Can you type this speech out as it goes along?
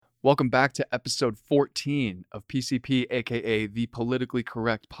Welcome back to episode 14 of PCP, aka the Politically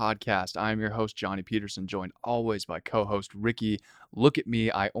Correct Podcast. I am your host, Johnny Peterson, joined always by co-host Ricky, look at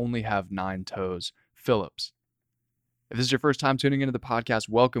me, I only have 9 toes, Phillips. If this is your first time tuning into the podcast,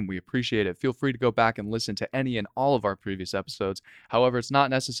 welcome. We appreciate it. Feel free to go back and listen to any and all of our previous episodes. However, it's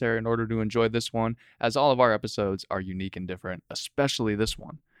not necessary in order to enjoy this one, as all of our episodes are unique and different, especially this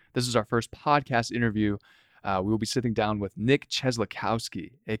one. This is our first podcast interview. We will be sitting down with Nick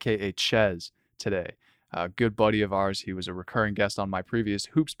Cheslakowski, aka Ches, today. A good buddy of ours. He was a recurring guest on my previous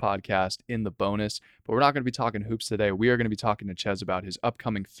Hoops podcast in the bonus, but we're not going to be talking hoops today. We are going to be talking to Ches about his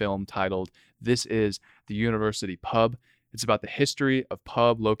upcoming film titled This Is the University Pub. It's about the history of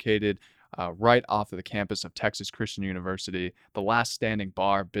pub located right off of the campus of Texas Christian University, the last standing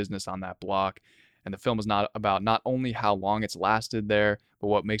bar business on that block. And the film is not about not only how long it's lasted there, but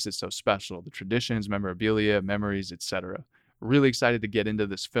what makes it so special, the traditions, memorabilia, memories, etc. Really excited to get into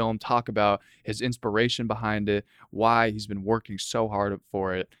this film, talk about his inspiration behind it, why he's been working so hard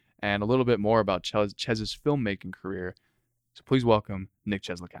for it, and a little bit more about Chez's filmmaking career. So please welcome Nick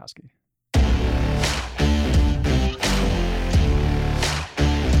Cheslakowski.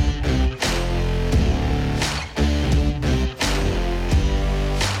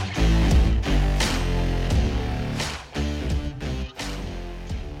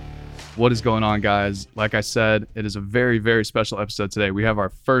 What is going on, guys? Like I said, it is a very, very special episode today. We have our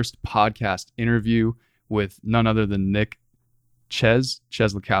first podcast interview with none other than Nick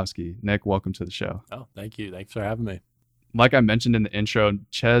Cheslakowski. Nick, welcome to the show. Oh, thank you. Thanks for having me. Like I mentioned in the intro,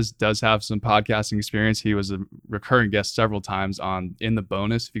 Ches does have some podcasting experience. He was a recurring guest several times on In the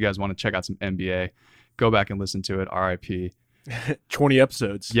Bonus. If you guys want to check out some NBA, go back and listen to it. RIP. 20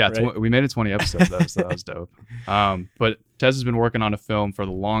 episodes. Yeah, right? We made it 20 episodes though, so that was dope. But Ches has been working on a film for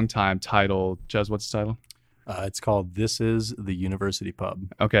the long time titled, Ches, what's the title? It's called This Is the University Pub.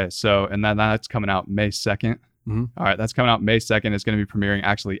 Okay, so, and that's coming out May 2nd. Mm-hmm. All right, that's coming out May 2nd. It's going to be premiering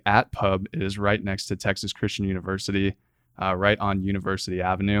actually at Pub. It is right next to Texas Christian University, right on University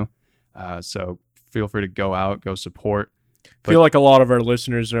Avenue. So feel free to go out, go support. I feel like a lot of our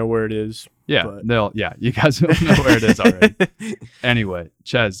listeners know where it is. Yeah, you guys will know where it is already. Anyway,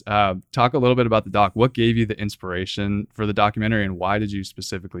 Ches, talk a little bit about the doc. What gave you the inspiration for the documentary, and why did you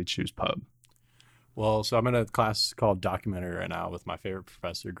specifically choose Pub? Well, so I'm in a class called documentary right now with my favorite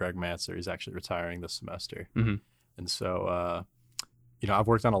professor, Greg Manser. He's actually retiring this semester. Mm-hmm. And so, I've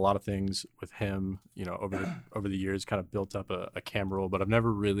worked on a lot of things with him, over the years, kind of built up a camera roll, but I've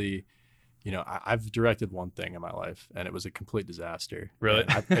never really... I've directed one thing in my life, and it was a complete disaster. Really?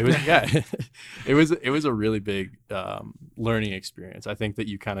 It was a really big learning experience. I think that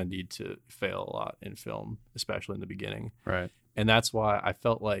you kind of need to fail a lot in film, especially in the beginning. Right. And that's why I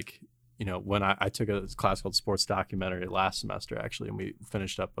felt like, when I took a class called sports documentary last semester, actually, and we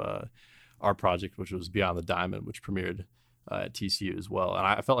finished up our project, which was Beyond the Diamond, which premiered at TCU as well. And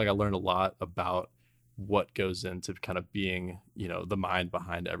I felt like I learned a lot about what goes into kind of being, the mind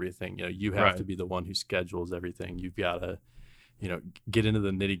behind everything. You have to be the one who schedules everything. You've got to, get into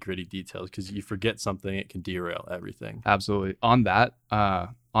the nitty gritty details, because you forget something, it can derail everything. Absolutely. On that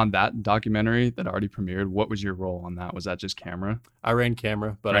documentary that already premiered, what was your role on that? Was that just camera? I ran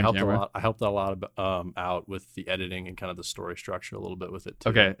camera, but I helped a lot out with the editing and kind of the story structure a little bit with it too.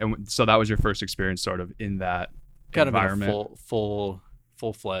 Okay. And so that was your first experience sort of in that kind environment. Of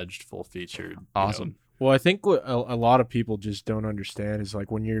full-fledged, full-featured. Awesome. Well, I think what a lot of people just don't understand is like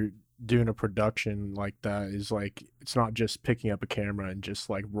when you're doing a production like that is like, it's not just picking up a camera and just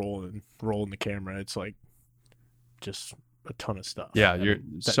like rolling the camera. It's like just a ton of stuff. Yeah, you're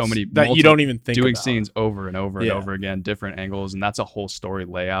so many that you don't even think doing about. Scenes over and over and over again, different angles, and that's a whole story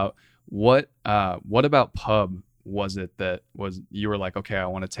layout. What about Pub was it that was you were like, okay, I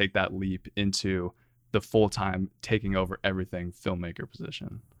want to take that leap into the full-time taking over everything filmmaker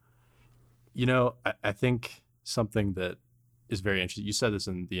position? I think something that is very interesting, you said this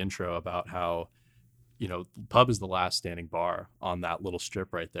in the intro about how, Pub is the last standing bar on that little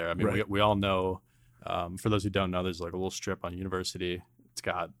strip right there. I mean, right. we all know, for those who don't know, there's like a little strip on University. It's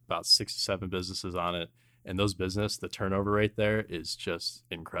got about 6 to 7 businesses on it. And the turnover rate there is just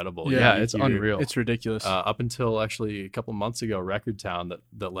incredible. Yeah, it's unreal. It's ridiculous. Up until actually a couple months ago, Record Town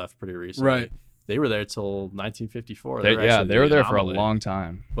that left pretty recently. Right. They were there till 1954. They were there for a long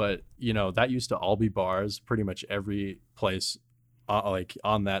time. But, that used to all be bars. Pretty much every place like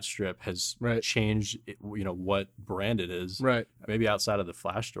on that strip has changed, what brand it is. Right. Maybe outside of the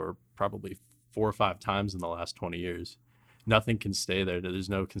Flash store, probably 4 or 5 times in the last 20 years. Nothing can stay there. There's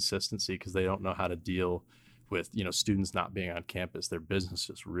no consistency because they don't know how to deal with, students not being on campus. Their business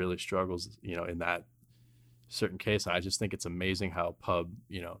just really struggles, in that certain case. And I just think it's amazing how Pub,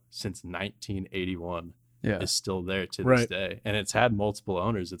 since 1981 Yeah. is still there to this Right. day. And it's had multiple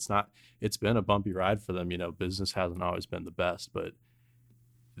owners. It's been a bumpy ride for them. Business hasn't always been the best, but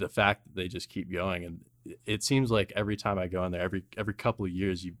the fact that they just keep going, and it seems like every time I go in there, every couple of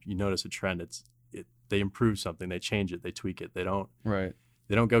years, you notice a trend. They improve something, they change it, they tweak it. They don't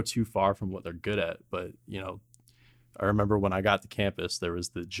go too far from what they're good at. But I remember when I got to campus, there was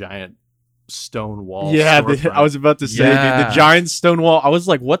the giant stone wall. Yeah, storefront. I was about to say, dude, the giant stone wall. I was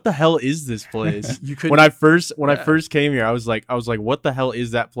like, what the hell is this place? You could when I first came here, I was like, what the hell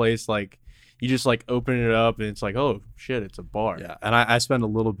is that place? Like, you just like open it up and it's like, oh shit, it's a bar. Yeah, and I spend a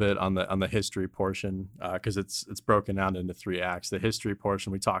little bit on the history portion because it's broken down into 3 acts. The history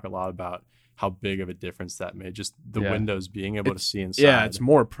portion, we talk a lot about how big of a difference that made. Just the windows, being able to see inside. Yeah, it's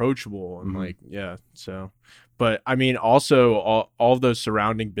more approachable and like, yeah. So, but I mean, also all of those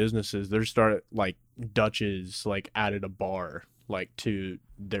surrounding businesses, they're started like Dutch's like added a bar like to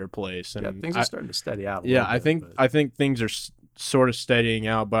their place, and things are starting to steady out. I think things are sort of steadying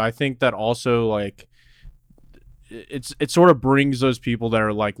out, but I think that also like it sort of brings those people that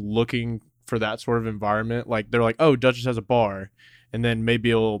are like looking for that sort of environment. Like they're like, oh, Dutch's has a bar. And then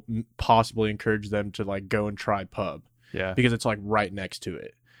maybe it'll possibly encourage them to like go and try Pub. Yeah. Because it's like right next to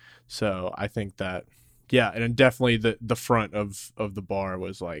it. So I think that, yeah. And then definitely the front of the bar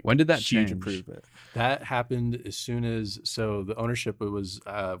was like, when did that huge change? improvement. That happened as soon as, so the ownership, it was,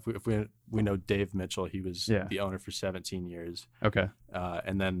 if we know Dave Mitchell, he was the owner for 17 years. Okay.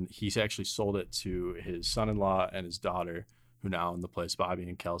 And then he's actually sold it to his son-in-law and his daughter, who now own the place, Bobby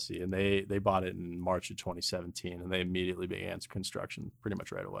and Kelsey, and they bought it in March of 2017, and they immediately began construction pretty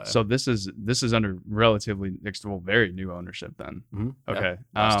much right away. So this is under relatively very new ownership then. Mm-hmm. Okay.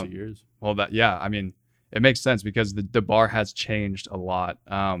 Yeah, last 2 years. Well, I mean, it makes sense because the bar has changed a lot.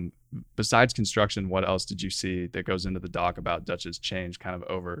 Besides construction, what else did you see that goes into the doc about Dutch's change kind of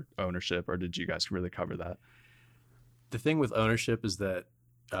over ownership, or did you guys really cover that? The thing with ownership is that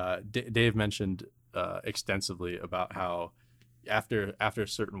Dave mentioned extensively about how after a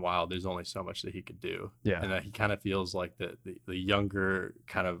certain while, there's only so much that he could do. Yeah. And that he kind of feels like the younger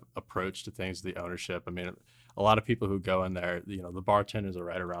kind of approach to things, the ownership. I mean, a lot of people who go in there, the bartenders are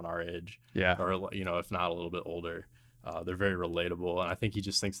right around our age. Yeah. Or, if not a little bit older. They're very relatable. And I think he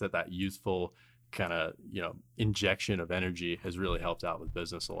just thinks that youthful kind of, injection of energy has really helped out with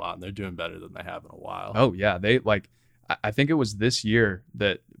business a lot. And they're doing better than they have in a while. Oh, yeah. I think it was this year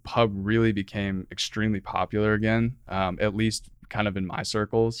that Pub really became extremely popular again, at least kind of in my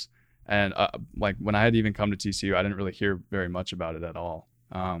circles. And like when I had even come to TCU, I didn't really hear very much about it at all.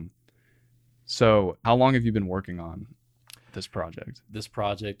 So how long have you been working on this project? This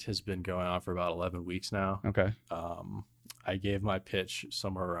project has been going on for about 11 weeks now. Okay. I gave my pitch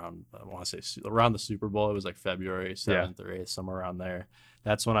somewhere around, I want to say around the Super Bowl. It was like February 7th or 8th, somewhere around there.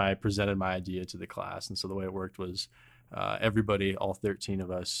 That's when I presented my idea to the class. And so the way it worked was everybody, all 13 of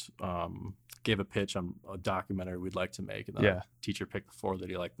us, gave a pitch on a documentary we'd like to make. And then the teacher picked the 4 that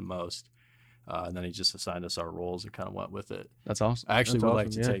he liked the most. And then he just assigned us our roles and kind of went with it. That's awesome. I actually would like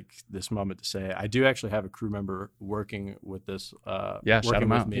to take this moment to say I do actually have a crew member working with this. Shout working him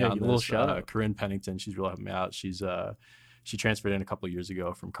with out. me on this. Corinne Pennington. She's really helping me out. She transferred in a couple of years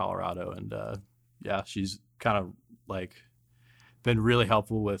ago from Colorado, and she's kind of like been really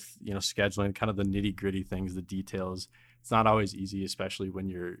helpful with scheduling, kind of the nitty gritty things, the details. It's not always easy, especially when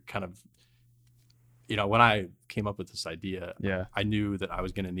you're kind of. When I came up with this idea, I knew that I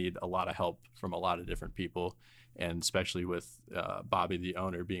was going to need a lot of help from a lot of different people, and especially with Bobby, the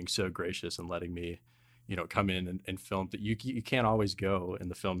owner, being so gracious and letting me, come in and film. That you can't always go in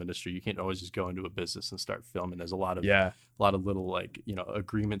the film industry. You can't always just go into a business and start filming. There's a lot of little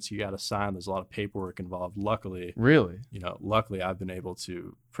agreements you got to sign. There's a lot of paperwork involved. Luckily, I've been able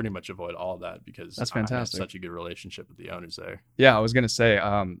to pretty much avoid all of that because that's fantastic. I have such a good relationship with the owners there. Yeah, I was going to say.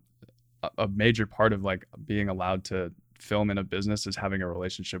 A major part of like being allowed to film in a business is having a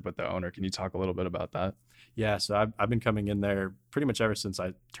relationship with the owner. Can you talk a little bit about that? Yeah, so I've been coming in there pretty much ever since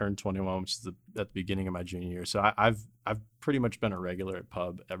I turned 21, which is at the beginning of my junior year. So I've pretty much been a regular at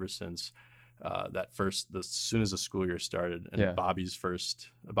Pub ever since as soon as the school year started, and Bobby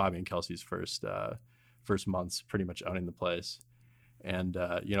and Kelsey's first months pretty much owning the place. And,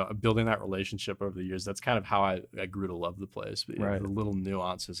 building that relationship over the years, that's kind of how I grew to love the place. But, the little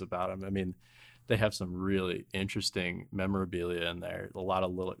nuances about them. I mean, they have some really interesting memorabilia in there. A lot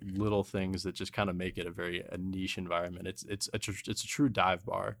of little things that just kind of make it a niche environment. It's a true dive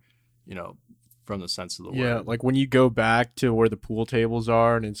bar, from the sense of the word. Yeah, like when you go back to where the pool tables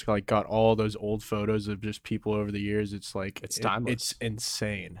are, and it's like got all those old photos of just people over the years. It's like it's timeless. It's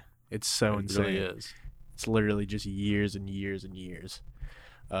insane. It's so insane. It really is. it's literally just years and years and years,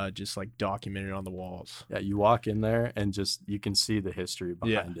 just like documented on the walls. Yeah, you walk in there and just you can see the history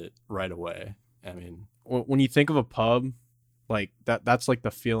behind it right away. I mean, When you think of a pub, like that's like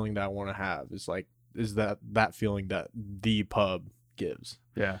the feeling that I want to have. Is that feeling that the pub gives.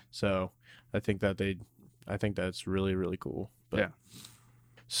 Yeah. So I think that's really, really cool. But, Yeah.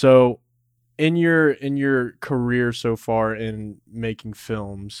 So in your career so far in making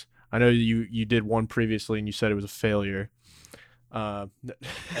films, I know you did one previously and you said it was a failure.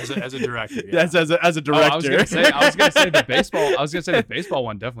 as a director, yeah. As a director. I was gonna say the baseball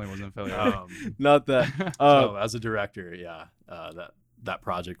one definitely wasn't a failure. Not that. No, as a director, yeah, that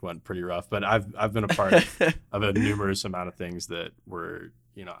project went pretty rough. But I've been a part of a numerous amount of things that were,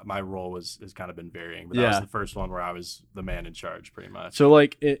 you know, my role has kind of been varying. But that was the first one where I was the man in charge, pretty much. So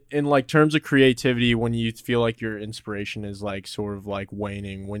like in like terms of creativity, when you feel like your inspiration is like sort of like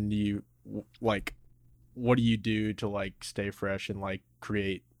waning, when do you like, what do you do to like stay fresh and like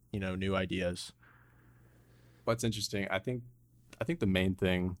create, you know, new ideas? What's interesting, I think the main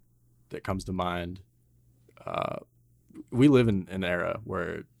thing that comes to mind, we live in an era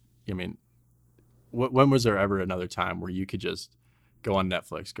where, I mean, when was there ever another time where you could just go on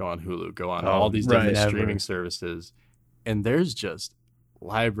Netflix, go on Hulu, go on all these different streaming services, and there's just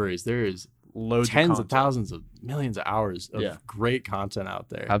libraries, there is Loads tens of of thousands of millions of hours of great content out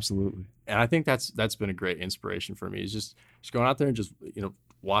there. Absolutely. And I think that's been a great inspiration for me, is just going out there and just, you know,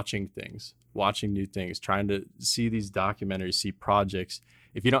 watching new things, trying to see these documentaries, see projects.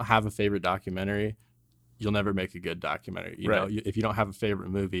 If you don't have a favorite documentary, you'll never make a good documentary. You know, if you don't have a favorite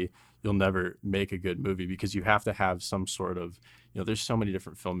movie, you'll never make a good movie, because you have to have some sort of, you know, there's so many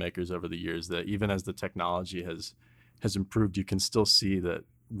different filmmakers over the years that even as the technology has improved, you can still see that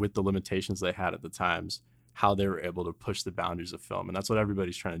with the limitations they had at the times, how they were able to push the boundaries of film. And that's what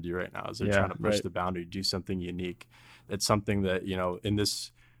everybody's trying to do right now, is they're trying to push the boundary, do something unique. It's something that, you know, in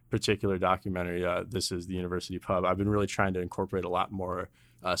this particular documentary, this is the University Pub, I've been really trying to incorporate a lot more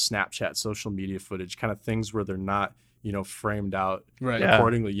Snapchat, social media footage, kind of things where they're not, you know, framed out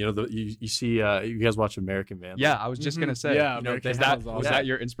accordingly. You know, you see, you guys watch American Vandal? Yeah, I was just gonna say. Yeah, you know, American was that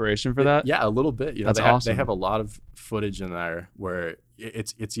your inspiration for that? Yeah, a little bit. You know, That's they awesome. have a lot of footage in there where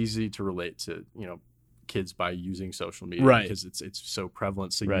it's easy to relate to, you know, kids by using social media, because it's so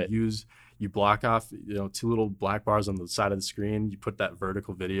prevalent. So you block off, you know, 2 little black bars on the side of the screen. You put that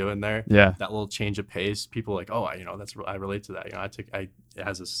vertical video in there. Yeah. That little change of pace. People are like, oh, you know, I relate to that. You know, it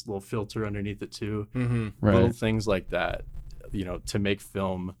has this little filter underneath it too. Mm-hmm. Little things like that, you know, to make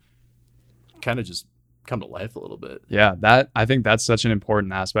film kind of just come to life a little bit. Yeah, I think that's such an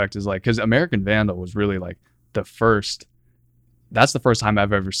important aspect, is like, because American Vandal was really like that's the first time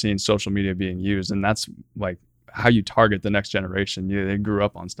I've ever seen social media being used, and that's like how you target the next generation. They grew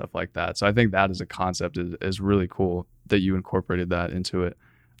up on stuff like that. So I think that as a concept is really cool that you incorporated that into it.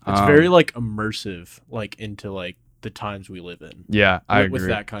 It's very like immersive, like into like the times we live in. Yeah, I agree. With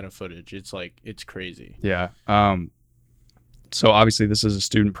that kind of footage, it's like, it's crazy. Yeah. So obviously this is a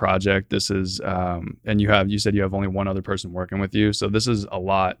student project. This is, and you said you have only one other person working with you. So this is a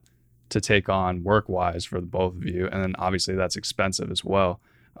lot to take on work-wise for the both of you. And then obviously that's expensive as well.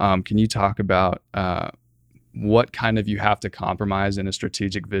 Can you talk about what kind of you have to compromise in a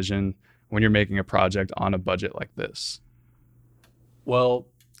strategic vision when you're making a project on a budget like this? Well,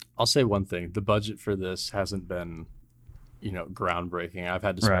 I'll say one thing. The budget for this hasn't been, you know, groundbreaking. I've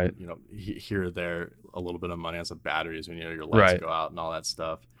had to spend, you know, here or there a little bit of money on some batteries when, you know, your lights go out and all that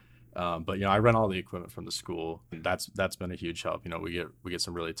stuff. But, you know, I rent all the equipment from the school. That's been a huge help. You know, we get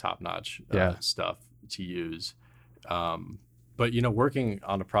some really top-notch stuff to use. But, you know, working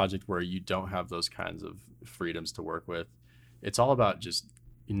on a project where you don't have those kinds of freedoms to work with, it's all about just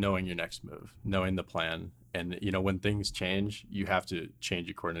knowing your next move, knowing the plan. And, you know, when things change, you have to change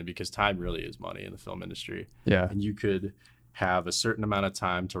accordingly, because time really is money in the film industry. Yeah. And you could have a certain amount of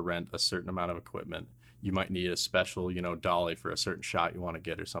time to rent a certain amount of equipment. You might need a special, you know, dolly for a certain shot you want to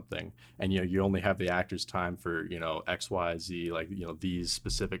get or something. And, you know, you only have the actor's time for, you know, X, Y, Z, like, you know, these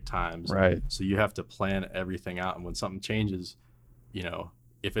specific times. Right. So you have to plan everything out. And when something changes, you know,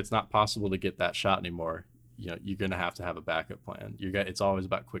 if it's not possible to get that shot anymore, you know, you're going to have a backup plan. It's always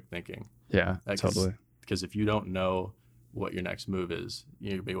about quick thinking. Yeah, totally. Because if you don't know what your next move is,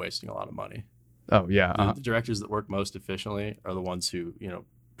 you'll be wasting a lot of money. Oh, yeah. The directors that work most efficiently are the ones who, you know,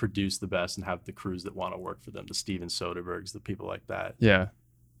 produce the best and have the crews that want to work for them, the Steven Soderberghs, the people like that. Yeah,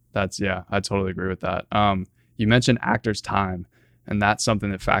 I totally agree with that. You mentioned actors' time, and that's something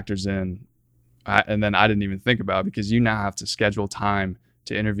that factors in. And then I didn't even think about, because you now have to schedule time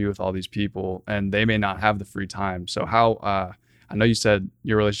to interview with all these people, and they may not have the free time. So how I know you said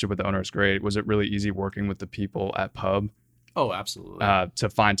your relationship with the owner is great. Was it really easy working with the people at Pub Oh, absolutely. to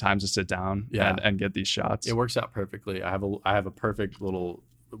find times to sit down Yeah. and get these shots? It works out perfectly. I have a perfect little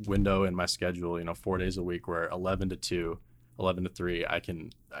window in my schedule, 4 days a week where 11 to 2, 11 to 3, I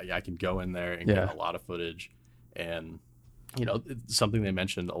can go in there and Yeah. get a lot of footage. And, something they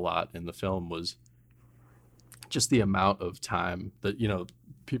mentioned a lot in the film was just the amount of time that,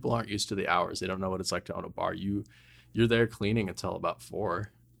 people aren't used to the hours. They don't know what it's like to own a bar. You're there cleaning until about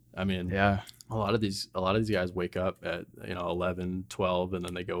 4. I mean, Yeah. a lot of these guys wake up at 11, 12, and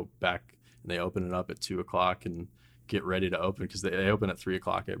then they go back and they open it up at 2 o'clock and get ready to open because they open at 3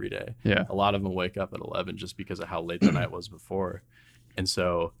 o'clock every day. Yeah. A lot of them wake up at 11 just because of how late the night was before. And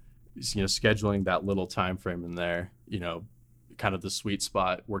so, scheduling that little time frame in there, kind of the sweet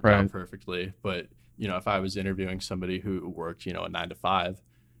spot worked Right. out perfectly. But, if I was interviewing somebody who worked, a 9 to 5,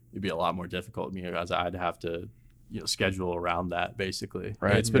 it'd be a lot more difficult, as I'd have to, schedule around that basically.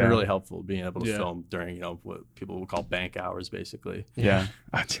 Right. It's been Yeah. really helpful being able to Yeah. film during, what people would call bank hours, basically. Yeah.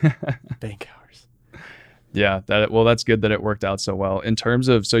 Bank hours. Yeah, that's good that it worked out so well. In terms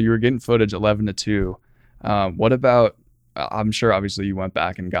of, so you were getting footage 11 to 2. What about, I'm sure obviously you went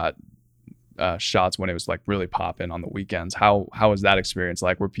back and got shots when it was like really popping on the weekends. How was that experience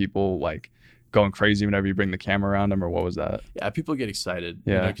like? Were people like going crazy whenever you bring the camera around them, or what was that? Yeah, people get excited.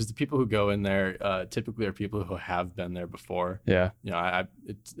 Yeah. Because the people who go in there typically are people who have been there before. Yeah.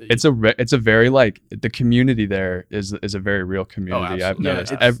 It's It's a very like, the community there is a very real community. I've absolutely. Yeah,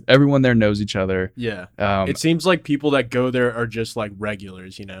 noticed it's- everyone there knows each other. Yeah. Um, It seems like people that go there are just like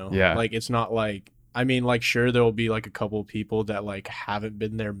regulars, Yeah. Like it's not like, I mean, like sure there will be like a couple people that like haven't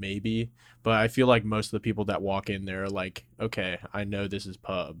been there maybe, but I feel like most of the people that walk in there are like, okay, I know this is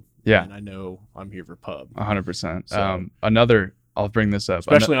Pub. Yeah. And I know I'm here for Pub. 100%. So- I'll bring this up.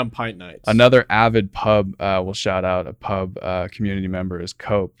 Especially on pint nights. Another avid Pub, we'll shout out a Pub community member is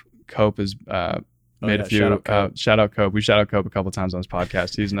Cope. Cope has made yeah, a few. shout out Cope. Shout out Cope. We shout out Cope a couple times on this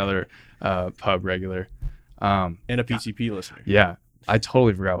podcast. He's another Pub regular. And a PCP listener. Yeah, I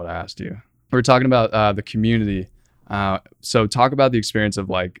totally forgot what I asked you. We were talking about the community. So talk about the experience of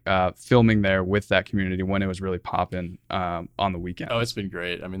like filming there with that community when it was really popping on the weekend. Oh, it's been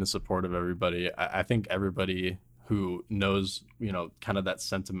great. I mean, the support of everybody. I think everybody who knows, kind of that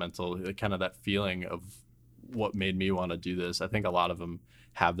sentimental, kind of that feeling of what made me want to do this. I think a lot of them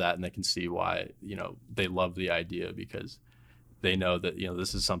have that, and they can see why, they love the idea because they know that,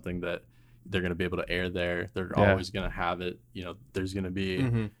 this is something that they're going to be able to air there. They're Yeah. always going to have it. There's going to be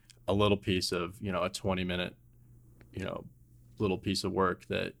Mm-hmm. a little piece of, a 20-minute, little piece of work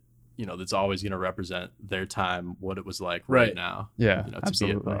that, that's always going to represent their time, what it was like right Right. now. Yeah, To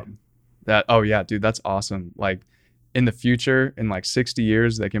absolutely. be at Pub. Oh yeah, dude, that's awesome. Like in the future, in like 60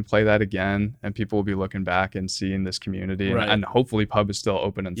 years, they can play that again and people will be looking back and seeing this community. And, Right. and hopefully Pub is still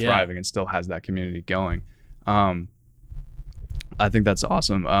open and Yeah. thriving and still has that community going. I think that's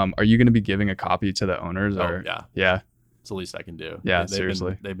awesome. Are you going to be giving a copy to the owners? Oh, Or yeah. Yeah. It's the least I can do. Yeah, They've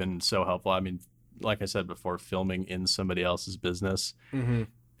seriously. They've been so helpful. I mean, like I said before, filming in somebody else's business. Mm-hmm.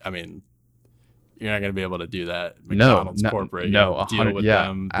 I mean, you're not going to be able to do that. No, McDonald's corporate. no, deal 100, with yeah,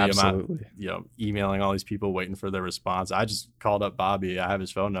 them. The absolutely. amount, emailing all these people, waiting for their response. I just called up Bobby. I have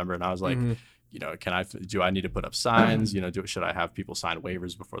his phone number, and I was like, Mhm. do I need to put up signs? Should I have people sign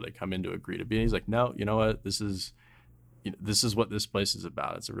waivers before they come in to agree to be? And he's like, no, you know what? This is what this place is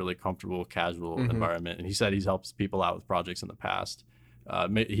about. It's a really comfortable, casual Mhm. environment. And he said he's helped people out with projects in the past.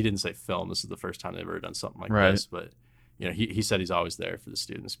 He didn't say film. This is the first time they've ever done something like Right. this, but he said he's always there for the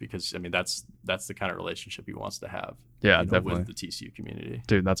students because, I mean, that's the kind of relationship he wants to have. Yeah, definitely. With the TCU community.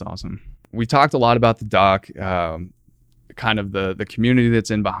 Dude, that's awesome. We talked a lot about the doc, kind of the community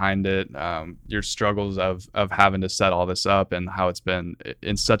that's in behind it, your struggles of having to set all this up and how it's been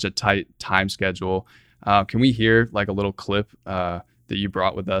in such a tight time schedule. Can we hear like a little clip that you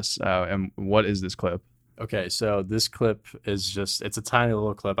brought with us? And what is this clip? Okay, so this clip is it's a tiny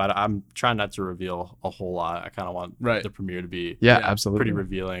little clip. I'm trying not to reveal a whole lot. I kind of want Right. the premiere to be Yeah, absolutely. pretty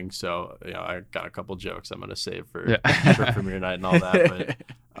revealing. So, I got a couple jokes I'm going to save for, Yeah. for premiere night and all that.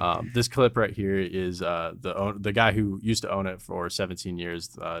 But this clip right here is the guy who used to own it for 17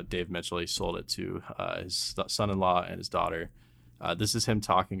 years, Dave Mitchell. He sold it to his son-in-law and his daughter. This is him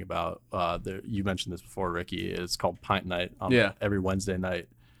talking about, you mentioned this before, Ricky. It's called Pint Night on every Wednesday night.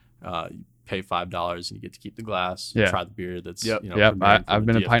 You pay $5 and you get to keep the glass, Yeah. try the beer that's, Yep. Yep, premiering I've from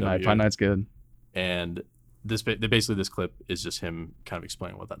been the to Pint Night. DFW. Pint Night's good. And basically this clip is just him kind of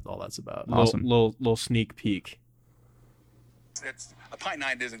explaining what all that's about. Awesome. Little sneak peek. A pint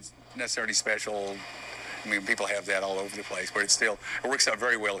night isn't necessarily special I mean, people have that all over the place, but it works out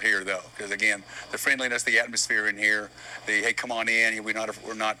very well here, though, because again, the friendliness, the atmosphere in here, hey, come on in. We're not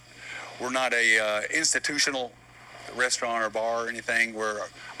a institutional restaurant or bar or anything. We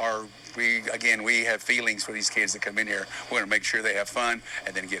have feelings for these kids that come in here. We want to make sure they have fun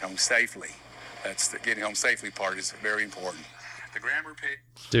and then get home safely. That's the getting home safely part is very important. The grammar pit.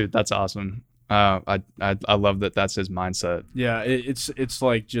 Dude, that's awesome. I love that. That's his mindset. Yeah, it's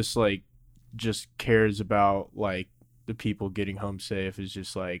like just cares about like the people getting home safe. Is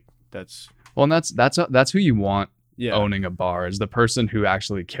just like that's. Well, and that's who you want. Yeah. Owning a bar is the person who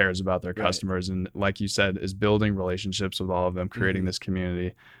actually cares about their Right. customers, and like you said, is building relationships with all of them, creating Mhm. this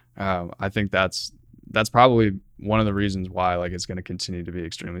community. I think that's probably one of the reasons why like it's going to continue to be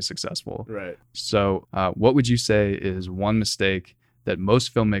extremely successful. Right. So, what would you say is one mistake that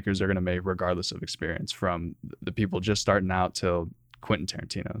most filmmakers are going to make, regardless of experience, from the people just starting out till Quentin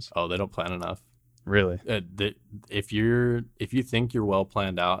Tarantino's? Oh, they don't plan enough. Really? If you think you're well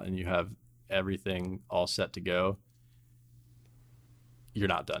planned out and you have everything all set to go, you're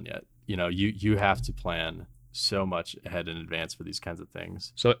not done yet. You know, you have to plan so much ahead in advance for these kinds of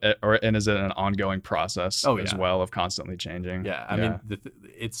things. So, and is it an ongoing process Oh, as yeah. well of constantly changing? Yeah, I mean,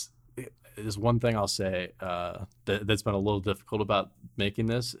 there's one thing I'll say that's been a little difficult about making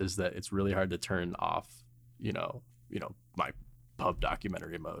this is that it's really hard to turn off, you know, my pub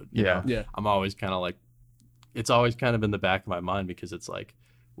documentary mode. you Yeah. know? Yeah. I'm always kind of like, it's always kind of in the back of my mind because it's like,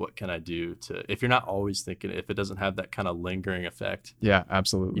 what can I do if you're not always thinking, if it doesn't have that kind of lingering effect, Yeah,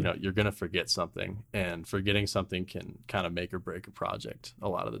 absolutely. you know, you're going to forget something, and forgetting something can kind of make or break a project a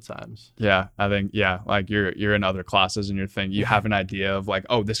lot of the times. Yeah, I think like you're in other classes and you're thinking you have an idea of like,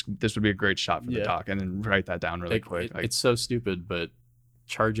 oh, this would be a great shot for the Yeah. doc, and then write that down really quick. Like, It's so stupid, but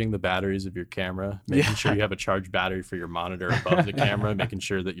charging the batteries of your camera, making sure you have a charged battery for your monitor above the camera, making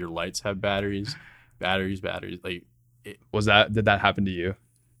sure that your lights have batteries. Like, did that happen to you?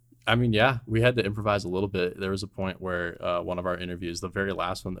 I mean, yeah, we had to improvise a little bit. There was a point where one of our interviews, the very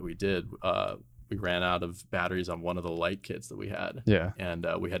last one that we did, we ran out of batteries on one of the light kits that we had. Yeah. And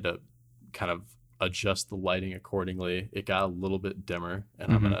we had to kind of adjust the lighting accordingly. It got a little bit dimmer,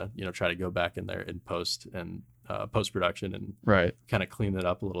 and I'm Mhm. gonna, try to go back in there in post production and Right. kind of clean it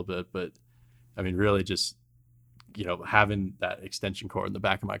up a little bit. But I mean, really just, having that extension cord in the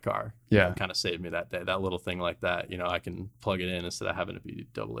back of my car, Yeah. kind of saved me that day. That little thing like that, I can plug it in instead of having to be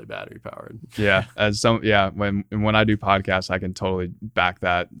AA battery powered. Yeah. When I do podcasts, I can totally back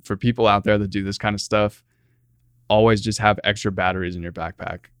that. For people out there that do this kind of stuff, always just have extra batteries in your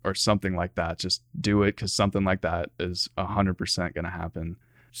backpack or something like that. Just do it, because something like that is 100% going to happen.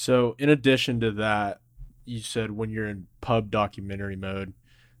 So in addition to that, you said when you're in pub documentary mode,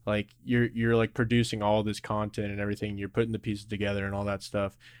 like you're like producing all this content and everything, you're putting the pieces together and all that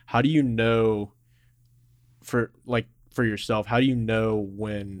stuff. How do you know for yourself, how do you know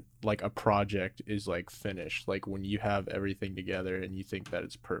when like a project is like finished? Like when you have everything together and you think that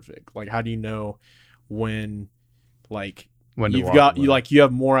it's perfect. Like how do you know when like When to you've walk got away. you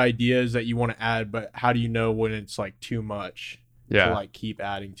have more ideas that you want to add, but how do you know when it's like too much Yeah. to like keep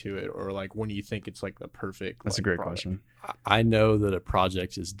adding to it, or like when you think it's like the perfect That's a like, great product? question. I know that a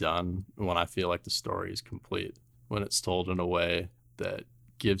project is done when I feel like the story is complete, when it's told in a way that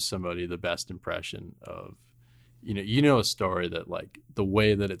gives somebody the best impression of, a story that like the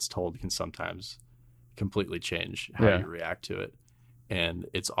way that it's told can sometimes completely change how Yeah. you react to it. And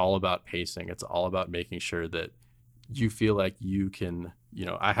it's all about pacing. It's all about making sure that you feel like you can,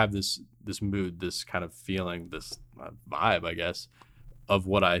 I have this mood, this kind of feeling, this vibe, I guess, of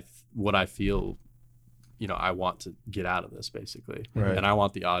what I feel, I want to get out of this basically. Right. And I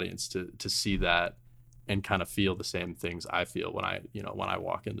want the audience to see that and kind of feel the same things I feel when I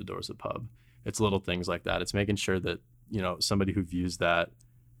walk in the doors of the pub. It's little things like that. It's making sure that, somebody who views that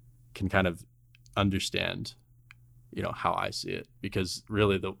can kind of understand, how I see it, because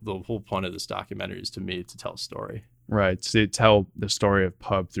really the whole point of this documentary is to me to tell a story. Right. To tell the story of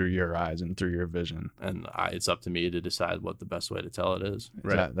pub through your eyes and through your vision. And it's up to me to decide what the best way to tell it is.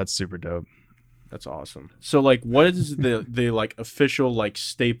 Right. Yeah, that's super dope. That's awesome. So like, what is the like official like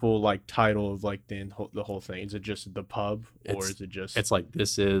staple like title of like the whole thing? Is it just the pub, or is it just? It's like,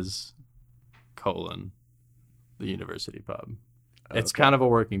 this is : the university pub. It's Okay. kind of a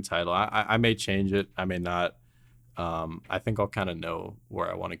working title. I may change it. I may not. I think I'll kind of know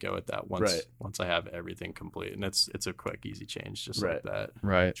where I want to go with that once I have everything complete. And it's a quick, easy change, just like that.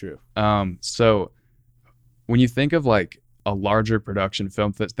 Right. True. So when you think of like a larger production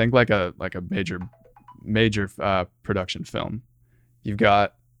film, think like a major production film. You've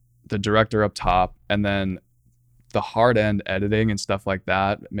got the director up top, and then the hard end editing and stuff like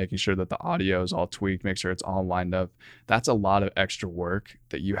that, making sure that the audio is all tweaked, make sure it's all lined up. That's a lot of extra work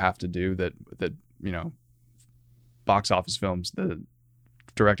that you have to do that you know, box office films, the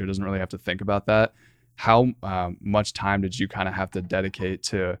director doesn't really have to think about that. How much time did you kind of have to dedicate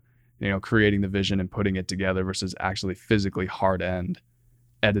to, you know, creating the vision and putting it together versus actually physically hard end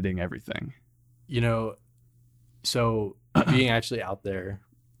editing everything? You know, so being actually out there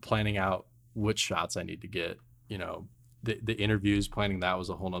planning out which shots I need to get, you know, the interviews, planning that was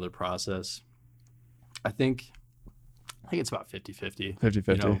a whole nother process. I think it's about 50-50. 50-50.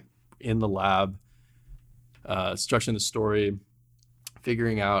 You know, in the lab, structuring the story,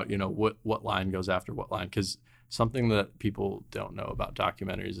 figuring out, you know, what line goes after what line. Because something that people don't know about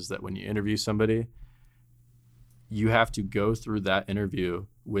documentaries is that when you interview somebody, you have to go through that interview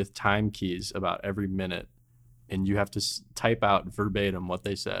with time keys about every minute, and you have to type out verbatim what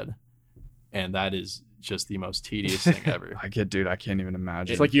they said. And that is just the most tedious thing ever. I can't even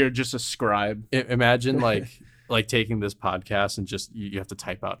imagine. It's like you're just a scribe. Imagine like taking this podcast and just you have to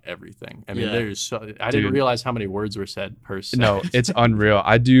type out everything. I mean, I didn't realize how many words were said per second. No, it's unreal.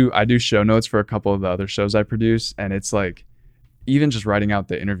 I do show notes for a couple of the other shows I produce, and it's like even just writing out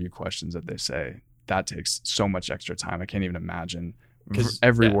the interview questions that they say, that takes so much extra time. I can't even imagine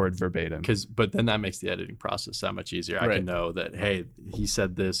every word verbatim. But then that makes the editing process that much easier. I can know that, hey, he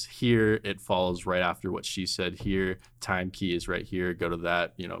said this here, it follows right after what she said here. Time key is right here. Go to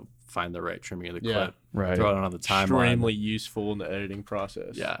that, you know, find the right trimming of the clip, right, throw it on the timeline. Extremely useful in the editing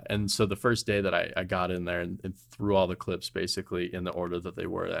process. Yeah, and so the first day that I got in there and threw all the clips basically in the order that they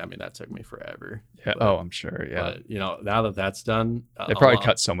were, I mean, that took me forever. Yeah. But, I'm sure. Yeah. But, you know, now that that's done, they probably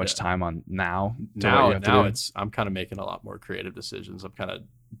cut so much time on now. I'm kind of making a lot more creative decisions. I'm kind of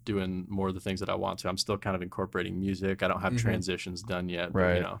doing more of the things that I want to. I'm still kind of incorporating music. I don't have transitions done yet,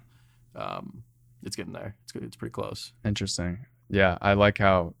 but, you know, it's getting there. It's pretty close. Interesting. Yeah, I like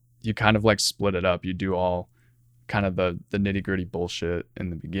how you kind of like split it up. You do all kind of the nitty gritty bullshit in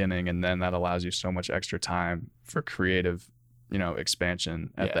the beginning, and then that allows you so much extra time for creative, you know,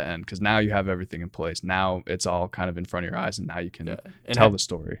 expansion at the end. Because now you have everything in place. Now it's all kind of in front of your eyes, and now you can tell the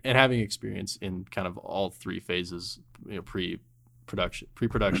story. And having experience in kind of all three phases, you know, pre-production,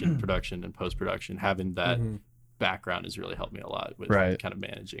 production, and post-production, having that background has really helped me a lot with kind of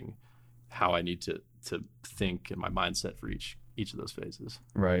managing how I need to think and my mindset for each of those phases.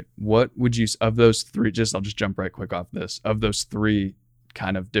 Right. What would you, of those three, I'll just jump right quick off this, of those three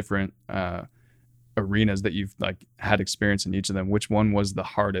kind of different arenas that you've like had experience in each of them, which one was the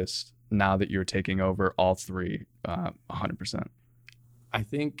hardest now that you're taking over all three 100%? I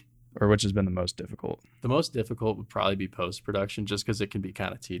think, or which has been the most difficult? The most difficult would probably be post-production, just because it can be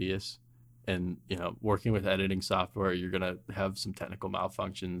kind of tedious. And, you know, working with editing software, you're going to have some technical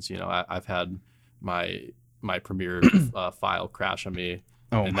malfunctions. You know, I've had my Premiere file crash on me.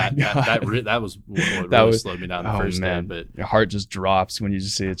 Oh, and my God. that was what really slowed me down the first day. But your heart just drops when you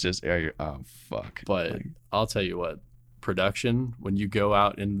just see it. Just oh fuck. But I'll tell you what, production, when you go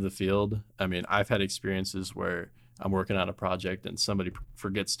out into the field, I mean, I've had experiences where I'm working on a project and somebody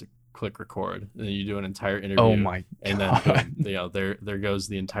forgets to click record, and then you do an entire interview. Oh my God. And then boom, you know, there goes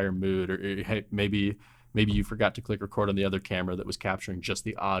the entire mood. Or hey, maybe you forgot to click record on the other camera that was capturing just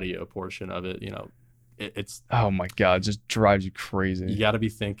the audio portion of it. You know, it's oh my God, it just drives you crazy. You got to be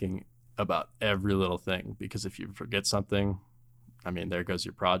thinking about every little thing, because if you forget something, I mean, there goes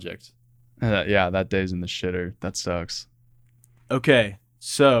your project. That day's in the shitter. That sucks. Okay,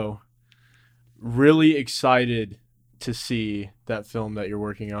 so really excited to see that film that you're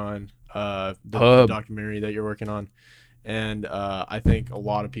working on, the documentary that you're working on, and I think a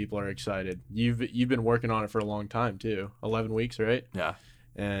lot of people are excited. You've been working on it for a long time too, 11 weeks, right? Yeah.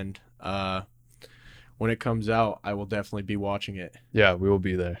 And when it comes out, I will definitely be watching it. Yeah, we will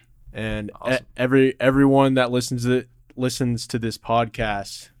be there. And awesome. Everyone that listens to this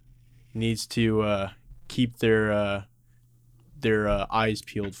podcast needs to keep their eyes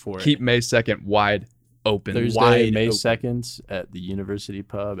peeled for it. Keep May 2nd wide open. Thursday, May 2nd at the University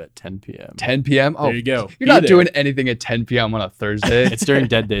Pub at 10 p.m. 10 p.m. Oh, there you go. You're not doing anything at 10 p.m. on a Thursday. It's during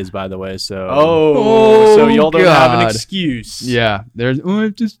Dead Days, by the way. So so y'all don't have an excuse. Yeah, I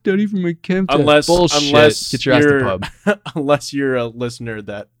have to study for my chem test. Unless get your ass to pub. Unless you're a listener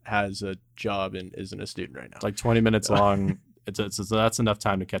that has a job and isn't a student right now. It's like 20 minutes long. That's enough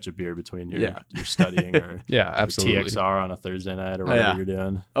time to catch a beer between your studying or absolutely. TXR on a Thursday night or whatever you're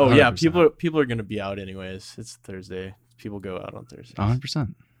doing. Oh 100%. yeah, people are going to be out anyways. It's Thursday. People go out on Thursdays.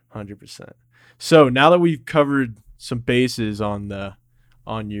 100%. So now that we've covered some bases on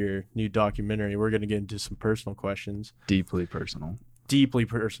your new documentary, we're going to get into some personal questions. Deeply personal.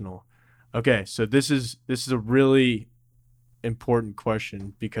 Okay, so this is a really important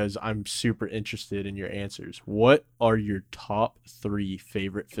question because I'm super interested in your answers. What are your top 3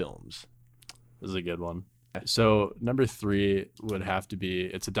 favorite films? This is a good one. So number 3 would have to be,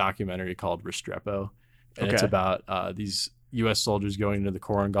 it's a documentary called Restrepo, and it's Okay. about these U.S. soldiers going into the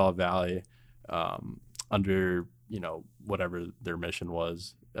Korengal Valley under, whatever their mission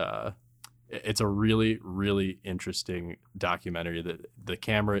was. It's a really, really interesting documentary that the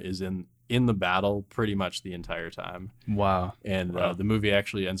camera is in the battle pretty much the entire time. Wow. And the movie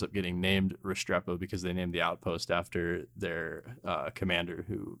actually ends up getting named Restrepo because they named the outpost after their commander,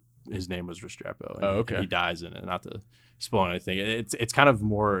 who his name was Restrepo. And okay. he dies in it. Not to spoil anything. It's kind of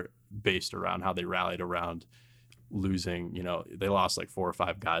more based around how they rallied around losing. They lost like 4 or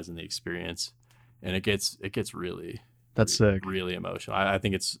 5 guys in the experience, and it gets really. That's sick. Really emotional. I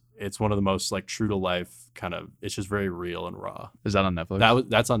think it's one of the most like true to life kind of. It's just very real and raw. Is that on Netflix?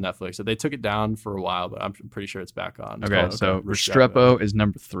 That's on Netflix. So they took it down for a while, but I'm pretty sure it's back on. It's Okay, called so Restrepo is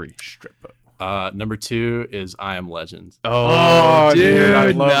number 3. Number 2 is I Am Legend. Oh, dude,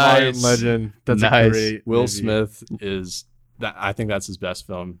 I love I Am nice. Legend. That's Nice. a great Will movie. Smith is that. I think that's his best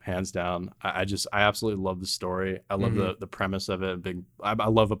film, hands down. I absolutely love the story. I love the premise of it. I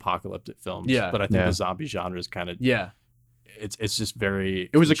love apocalyptic films. Yeah. But I think Yeah. the zombie genre is kind of it's just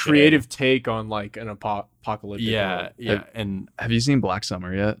very. It was a cliche. creative take on like an apocalyptic Yeah, world. yeah, and Have you seen Black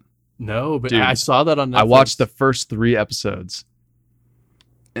Summer yet? no, but Dude, I saw that on Netflix. I watched the first 3 episodes.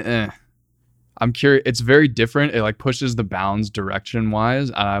 I'm curious. It's very different. It like pushes the bounds direction wise,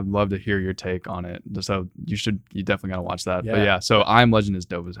 and I'd love to hear your take on it. So you definitely gotta watch that. But Yeah. yeah, so I Am Legend is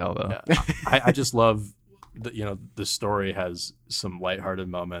dope as hell though. Yeah. I just love the story has some lighthearted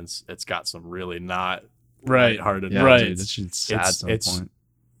moments. It's got some really not Right. lighthearted Yeah, moments. dude, it's just sad at some point.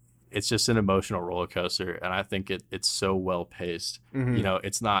 It's just an emotional roller coaster, and I think it's so well paced. Mhm.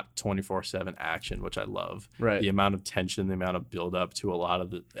 It's not 24/7 action, which I love. Right. The amount of tension, the amount of build up to a lot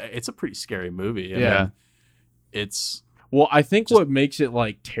of it's a pretty scary movie. Yeah. It's Well, I think Just- what makes it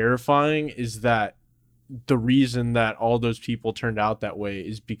like terrifying is that the reason that all those people turned out that way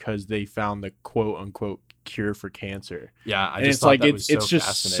is because they found the quote unquote cure for cancer. yeah. I And just it's thought like that was it's so just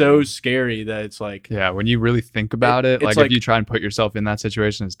fascinating. so scary that it's like Yeah, when you really think about it, it's like like- if you try and put yourself in that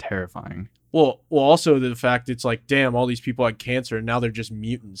situation, it's terrifying. well also the fact it's like damn, all these people had cancer and now they're just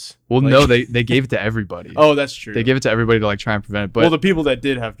mutants. Well, Like- no, they gave it to everybody. Oh, that's true. They gave it to everybody to like try and prevent it. But well, the people that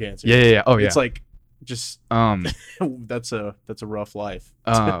did have cancer. yeah. Oh yeah. It's like just um that's a rough life.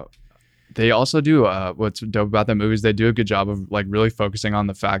 they also do what's dope about that movie is they do a good job of like really focusing on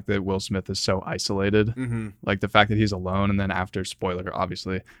the fact that Will Smith is so isolated. Mm-hmm. Like the fact that he's alone, and then after spoiler,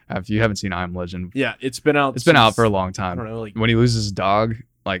 obviously, if you haven't seen I Am Legend, Yeah, it's been out. it's been out since- for a long I time. don't know, like When he loses his dog,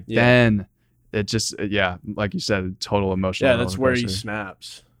 like Yeah. then it just like you said, total emotional. yeah, that's roller where he coaster.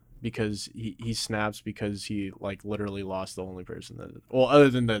 snaps because he snaps because he like literally lost the only person that other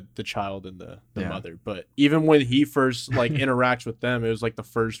than the child and the Yeah. mother. But even when he first like interacts with them, it was like the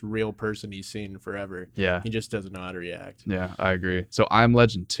first real person he's seen in forever. Yeah, He just doesn't know how to react. yeah, I agree. So I Am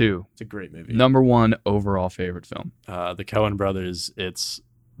Legend 2, It's a great movie. number 1 overall favorite film. The Coen brothers. It's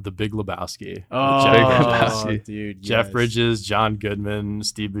The Big Lebowski. Oh, Big Lebowski. dude, Jeff yes. Bridges, John Goodman,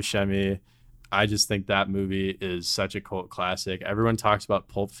 Steve Buscemi. I just think that movie is such a cult classic. Everyone talks about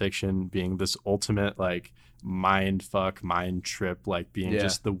Pulp Fiction being this ultimate like mind fuck, mind trip, like being Yeah.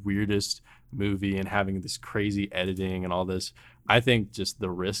 just the weirdest movie and having this crazy editing and all this. I think just the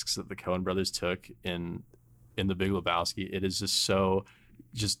risks that the Coen brothers took in The Big Lebowski, it is just so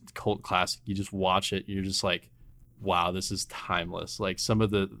just cult classic. You just watch it, you're just like, wow, this is timeless. Like some of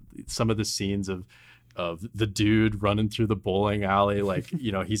the scenes of the dude running through the bowling alley, like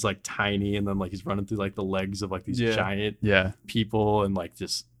he's like tiny, and then like he's running through like the legs of like these Yeah. giant Yeah, people, and like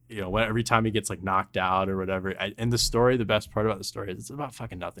just every time he gets like knocked out or whatever. And the story, the best part about the story is it's about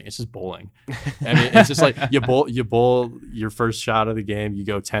fucking nothing. It's just bowling. I mean, it's just like you bowl your first shot of the game, you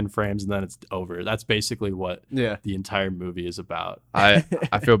go 10 frames, and then it's over. That's basically what Yeah, the entire movie is about. I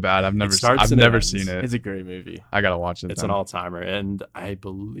feel bad. I've never starts I've and it never ends. seen it. it's a great movie. I gotta watch it. It's then. an all-timer, and I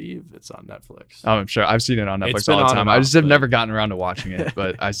believe it's on Netflix. Oh, I'm sure I've seen it on It's Netflix been all the on time. and I off, just have but- never gotten around to watching it,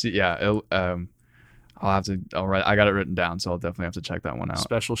 but I see. Yeah, I'll have to. All right, I got it written down, so I'll definitely have to check that one out.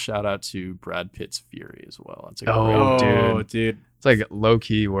 Special shout out to Brad Pitt's Fury as well. It's a Oh, great dude. It's like low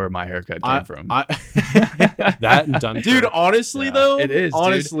key where my haircut came from. that and Dunkirk. Dude, honestly Yeah. though, It is, dude.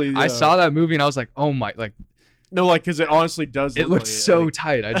 honestly. I though. saw that movie and I was like, oh my, like No, like because it honestly does. it look looks like so like-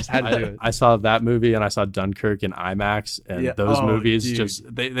 tight. I just had to do it. I saw that movie and I saw Dunkirk in IMAX, and Yeah. those Oh, movies dude.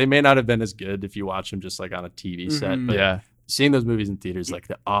 just they may not have been as good if you watch them just like on a TV set, Mhm. but Yeah, seeing those movies in theaters, like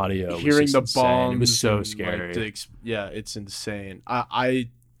the audio, was hearing just the insane. bombs. it was so and, scary. Like, yeah, it's insane. I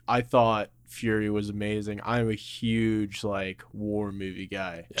I thought Fury was amazing. I'm a huge like war movie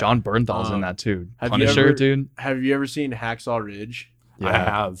guy. John Bernthal's in that too. Have you Punisher, ever- dude. Have you ever seen Hacksaw Ridge? I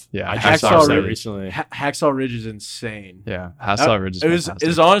have. Yeah, I Hacksaw just saw that Ridge. recently. Hacksaw Ridge is insane. Yeah, Hacksaw Ridge is It was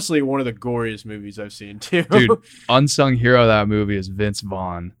fantastic. honestly one of the goriest movies I've seen too. Dude, unsung hero of that movie is Vince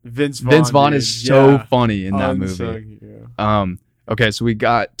Vaughn. Vince Vaughn. Vince Vaughn dude. is so Yeah. funny in that Unsung movie. hero. Okay, so we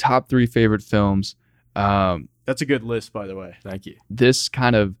got top 3 favorite films. That's a good list, by the way. Thank you. This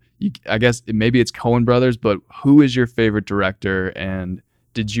kind of, I guess maybe it's Coen Brothers, but who is your favorite director, and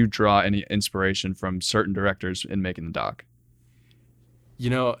did you draw any inspiration from certain directors in making the doc? You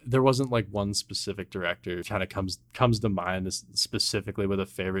know, there wasn't like one specific director kind of comes to mind specifically with a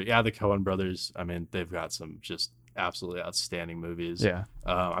favorite. Yeah, the Coen brothers. I mean, they've got some just absolutely outstanding movies. Yeah.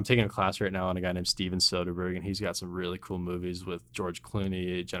 I'm taking a class right now on a guy named Steven Soderbergh, and he's got some really cool movies with George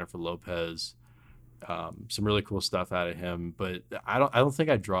Clooney, Jennifer Lopez. Some really cool stuff out of him, but I don't think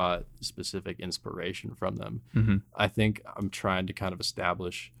I draw specific inspiration from them. Mm-hmm. I think I'm trying to kind of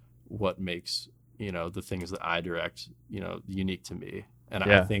establish what makes, the things that I direct, unique to me. And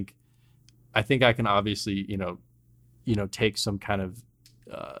Yeah. I think I can obviously, take some kind of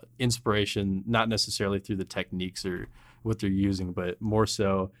inspiration, not necessarily through the techniques or what they're using, but more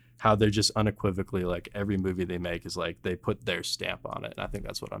so how they're just unequivocally like every movie they make is like they put their stamp on it. And I think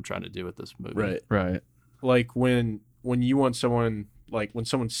that's what I'm trying to do with this movie. Right. Like when you want someone, like when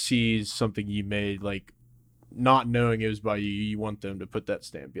someone sees something you made, like not knowing it was by you, you want them to put that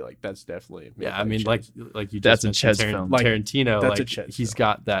stamp, be like, that's definitely made Yeah, by I mean, Ches. like you That's just a mentioned Ches film. Like, Tarantino, that's a like Ches he's film.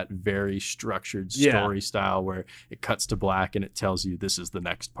 got that very structured Yeah. story style where it cuts to black and it tells you this is the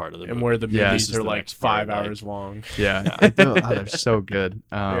next part of the and movie. where the Yeah, movies this is are the like next part, 5 like- hours long. Yeah. Yeah. They're so good.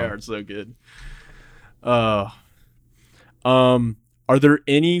 They are so good. Are there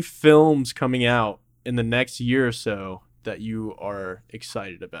any films coming out in the next year or so that you are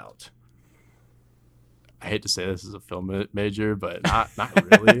excited about? I hate to say this as a film major, but not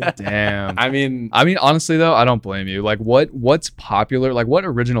really. Damn. I mean, Honestly though, I don't blame you. Like what's popular? Like what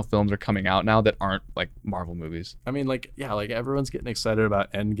original films are coming out now that aren't like Marvel movies? like everyone's getting excited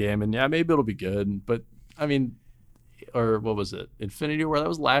about Endgame, and yeah, maybe it'll be good. But I mean, or what was it? Infinity War? That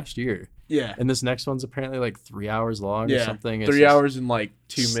was last year, Yeah. and this next one's apparently like 3 hours long or something. It's 3 just- hours and like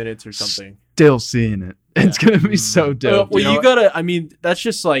 2 minutes or something. Still seeing it. It's gonna be so dope. Well, You know you gotta. I mean, that's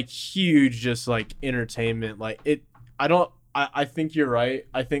just like huge, just like entertainment. Like it. I think you're right.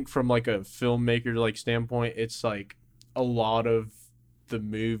 I think from like a filmmaker like standpoint, it's like a lot of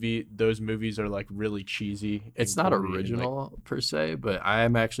those movies are like really cheesy. It's and not gory and, like, original per se, but I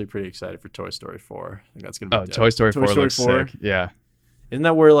am actually pretty excited for Toy Story 4. I think that's gonna be Oh, dope. Toy Story Toy 4 Story looks 4? sick. Yeah. Isn't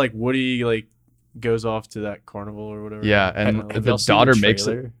that where like Woody like goes off to that carnival or whatever? Yeah, I don't and know. Have the y'all seen daughter makes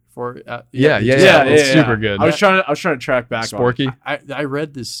it. trailer for Yeah, it's super good. I was trying to track back Sporky. I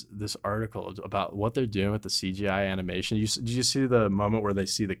read this article about what they're doing with the CGI animation. Did you see the moment where they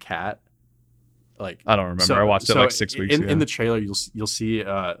see the cat? Like I don't remember. I watched it like 6 weeks ago. In the trailer, you'll see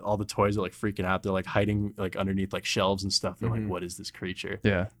all the toys are like freaking out. They're like hiding like underneath like shelves and stuff. They're Mhm. like, "What is this creature?"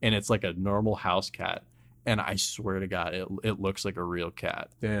 Yeah. And it's like a normal house cat. And I swear to God, it looks like a real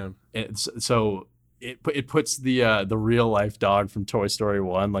cat. Damn. It puts the real life dog from Toy Story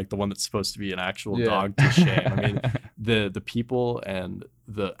 1, like the one that's supposed to be an actual Yeah. dog, to shame. I mean, the people and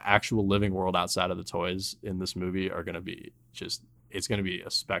the actual living world outside of the toys in this movie are going to be it's going to be a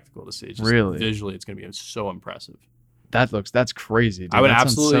spectacle to see. Just Really? visually, it's going to be so impressive. That's crazy, dude. I would That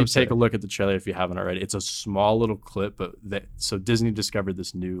sounds absolutely so take sick. a look at the trailer if you haven't already. It's a small little clip, but so Disney discovered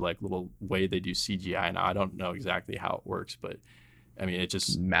this new like little way they do CGI now. I don't know exactly how it works, but I mean,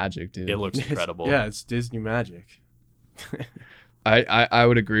 magic, dude. it looks incredible. Yeah, it's Disney magic. I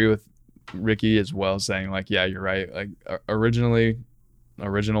would agree with Ricky as well, saying like, yeah, you're right. Like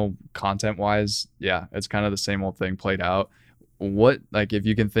original content wise, yeah, it's kind of the same old thing played out. What, like, if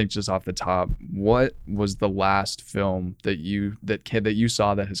you can think just off the top, what was the last film that you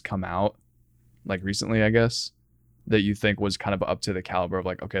saw that has come out like recently, I guess, that you think was kind of up to the caliber of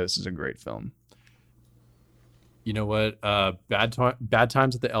like, okay, this is a great film? You know what? Bad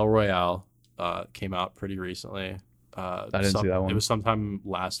Times at the El Royale came out pretty recently. I didn't see that one. It was sometime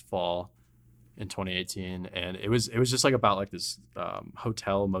last fall in 2018, and it was just like about like this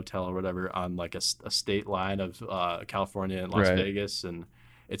hotel motel or whatever on like a state line of California and Las Right. Vegas, and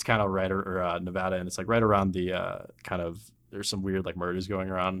it's kind of right or Nevada, and it's like right around the kind of there's some weird like murders going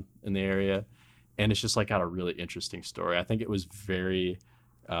around in the area, and it's just like got a really interesting story. I think it was very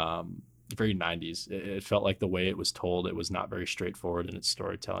 90s. It felt like the way it was told, it was not very straightforward in its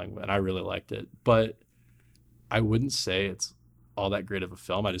storytelling, and I really liked it. But I wouldn't say it's all that great of a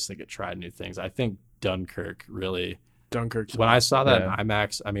film. I just think it tried new things. I think Dunkirk really Dunkirk's When I saw that Yeah. in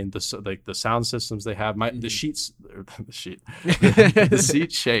IMAX, I mean, the sound systems they have, the sheets, the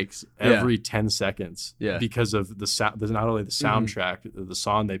seat shakes every 10 seconds Yeah. because of the sound. There's not only the Mm-hmm. soundtrack, the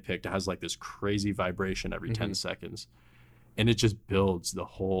song they picked has like this crazy vibration every Mm-hmm. 10 seconds, and it just builds the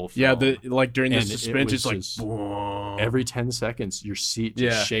whole film. Yeah, during the And it suspense, was it's like just- boom. every 10 seconds your seat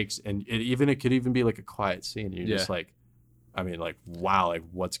just Yeah. shakes, and it could even be like a quiet scene, and you're Yeah. just like, I mean, like, wow, like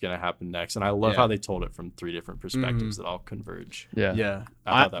what's gonna happen next? And I love Yeah. Mm-hmm. how they told it from 3 different perspectives that all converge. Yeah. Yeah,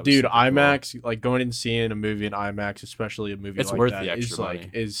 I thought that was dude, super cool. IMAX, like going and seeing a movie in IMAX, especially a movie It's like worth that, the extra is like money.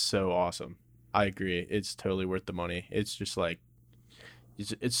 is so awesome. I agree. It's totally worth the money. It's just like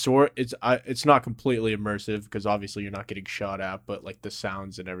it's not completely immersive because obviously you're not getting shot at, but like the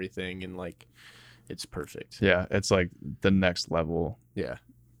sounds and everything, and like it's perfect. Yeah, it's like the next level, Yeah.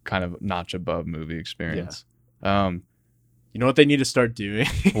 kind of notch above movie experience. You know what they need to start doing?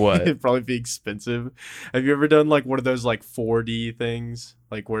 What? It'd probably be expensive. Have you ever done like one of those like 4D things?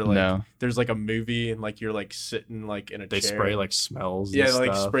 Like where like No. there's like a movie and like you're like sitting like in a They chair. spray like smells. yeah, and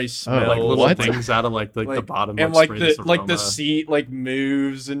like stuff. spray Oh, smells. like little What? things out of like the Like- bottom, and like, like spray this the like the aroma. seat like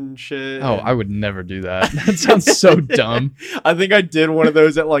moves and shit. Oh, and- I would never do that. That sounds so dumb. I think I did one of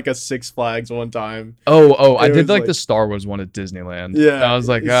those at like a Six Flags one time. Oh, I It did was like like- the Star Wars one at Disneyland. Yeah, I was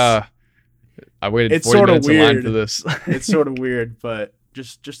like, it's- I waited it's 40 sorta minutes in line weird. for this. It's sort of weird, but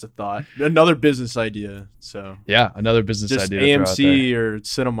just a thought. Another business idea. So Yeah, another business just idea. to throw out there. AMC or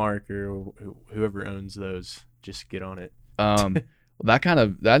Cinemark or whoever owns those, just get on it.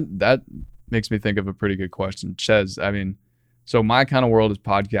 That makes me think of a pretty good question. Ches, I mean, so my kind of world is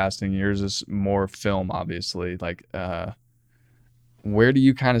podcasting. Yours is more film, obviously. Like, where do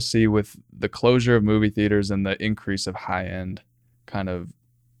you kind of see with the closure of movie theaters and the increase of high end kind of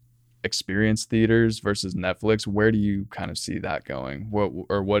experience theaters versus Netflix? Where do you kind of see that going?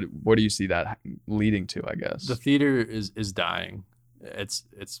 What do you see that leading to? I guess. The theater is dying. It's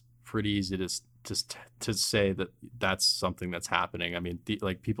pretty easy to say that that's something that's happening. I mean,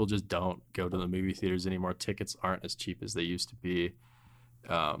 like people just don't go to the movie theaters anymore. Tickets aren't as cheap as they used to be.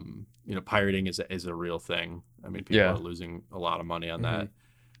 Pirating is a real thing. I mean, people Yeah. are losing a lot of money on Mhm.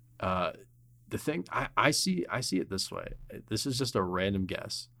 that. The thing I see it this way. This is just a random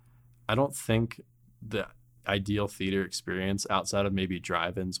guess. I don't think the ideal theater experience outside of maybe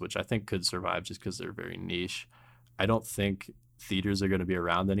drive-ins, which I think could survive just because they're very niche. I don't think theaters are going to be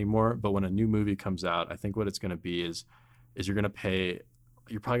around anymore. But when a new movie comes out, I think what it's going to be is you're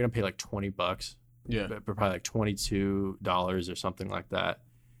probably going to pay like $20, Yeah. but probably like $22 or something like that,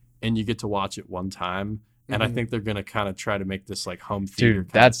 and you get to watch it one time. And I Mhm. think they're going to kind of try to make this like home theater. Dude,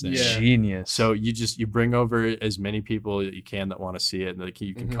 that's kind of thing. Yeah. genius. So you bring over as many people that you can that want to see it, and like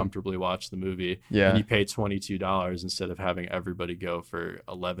you can Mhm. comfortably watch the movie. Yeah. And you pay $22 instead of having everybody go for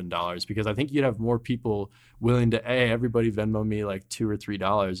 $11, because I think you'd have more people willing to, hey, everybody Venmo me like $2 or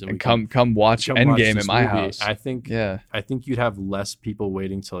 $3 and come watch Endgame this at my movie. house. I think you'd have less people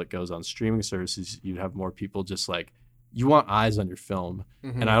waiting till it goes on streaming services. You'd have more people just like, you want eyes on your film,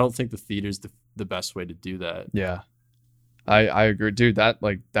 Mhm. and I don't think the theater's the best way to do that. Yeah. I agree, dude. That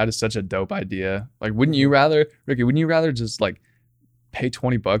is such a dope idea. Like, wouldn't you rather, Ricky? Wouldn't you rather just like pay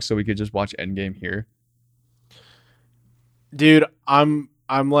 $20 so we could just watch Endgame here? Dude, I'm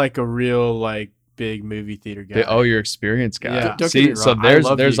like a real like big movie theater guy. Your experience guy. Yeah. Don't get See, me so wrong, I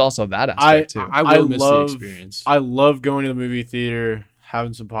love there's the- also that I aspect too. I will miss love- the experience. I love going to the movie theater,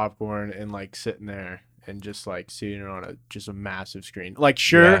 having some popcorn, and like sitting there and just like seeing it on just a massive screen. Like,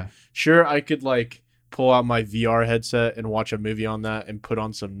 Yeah. sure, I could like pull out my VR headset and watch a movie on that, and put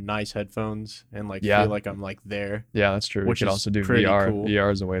on some nice headphones and like Yeah. feel like I'm like there. Yeah, that's true. We Which could is also do pretty VR. cool.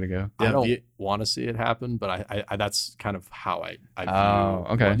 VR is a way to go. I Yeah, don't V- want to see it happen, but I that's kind of how I view Oh,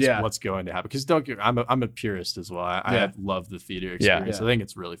 okay. what's going to happen. Because I'm a purist as well. I Yeah. love the theater Yeah. experience. Yeah. I think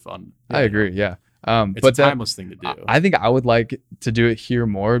it's really fun. I agree. Yeah. It's But a then, timeless thing to do. I think I would like to do it here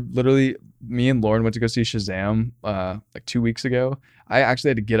more. Literally, me and Lauren went to go see Shazam like 2 weeks ago. I actually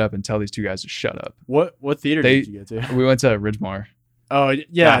had to get up and tell these two guys to shut up. What theater They- did you go to? We went to Ridgemar. Oh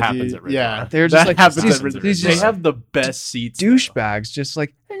yeah, That happens dude. at Ridgemar. Yeah, They're just that like happens these- at Ridgemar. these They just have the best seats. though. Douchebags, just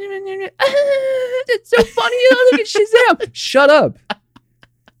like it's so funny. Look at Shazam. Shut up.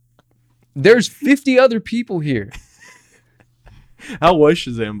 There's 50 other people here. How was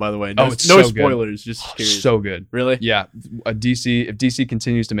Shazam, by the way? No, Oh, it's no so good. spoilers. Just curious. So good. Really? Yeah, if DC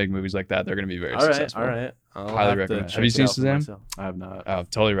continues to make movies like that, they're going to be very All right, successful. all right. I'll Highly have to recommend it. check Have you it seen out for Shazam? myself. I have not. Oh,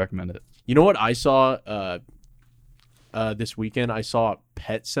 totally recommend it. You know what I saw this weekend? I saw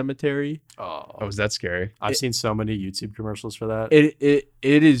Pet Cemetery. Oh, Oh, is that scary? I've seen so many YouTube commercials for that.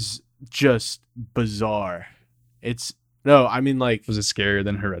 It is just bizarre. I mean, like, Was it scarier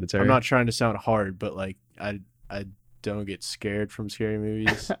than Hereditary? I'm not trying to sound hard, but like I don't get scared from scary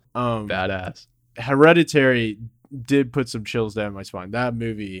movies. Badass. Hereditary did put some chills down my spine. That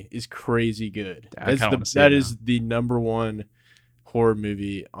movie is crazy good. I kinda wanna see That it is the number one horror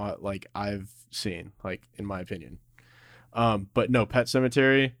movie like I've seen, like in my opinion. But no, Pet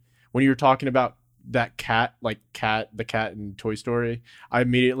Sematary, when you were talking about that cat, like the cat in Toy Story, I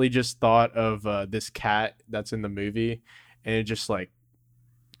immediately just thought of this cat that's in the movie, and it just like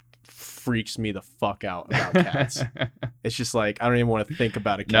freaks me the fuck out about cats. It's just like I don't even want to think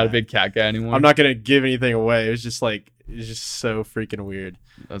about a cat. Not a big cat guy anymore. I'm not gonna give anything away. It's just so freaking weird.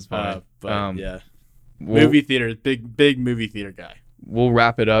 That's fine. But yeah, We'll, movie theater, big movie theater guy. we'll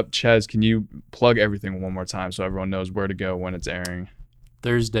wrap it up. Ches, can you plug everything one more time so everyone knows where to go when it's airing?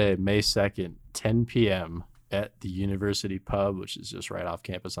 Thursday, May 2nd, 10 p.m. at the University Pub, which is just right off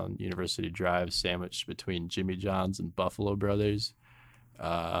campus on University Drive, sandwiched between Jimmy John's and Buffalo Brothers.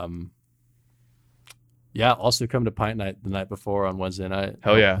 Yeah, also come to Pint Night the night before on Wednesday night.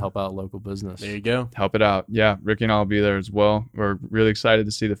 Hell yeah. Help out local business. There you go. Help it out. Yeah, Ricky and I will be there as well. We're really excited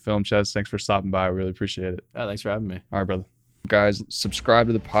to see the film, Ches. Thanks for stopping by. We really appreciate it. Yeah, thanks for having me. All right, brother. Guys, subscribe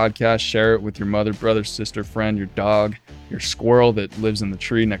to the podcast. Share it with your mother, brother, sister, friend, your dog, your squirrel that lives in the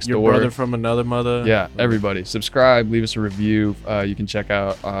tree next Your door. brother from another mother. Yeah, everybody. Subscribe. Leave us a review. You can check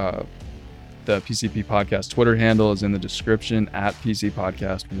out the PCP Podcast Twitter handle is in the description at PC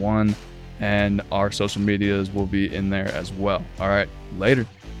Podcast 1. And our social medias will be in there as well. All right, later.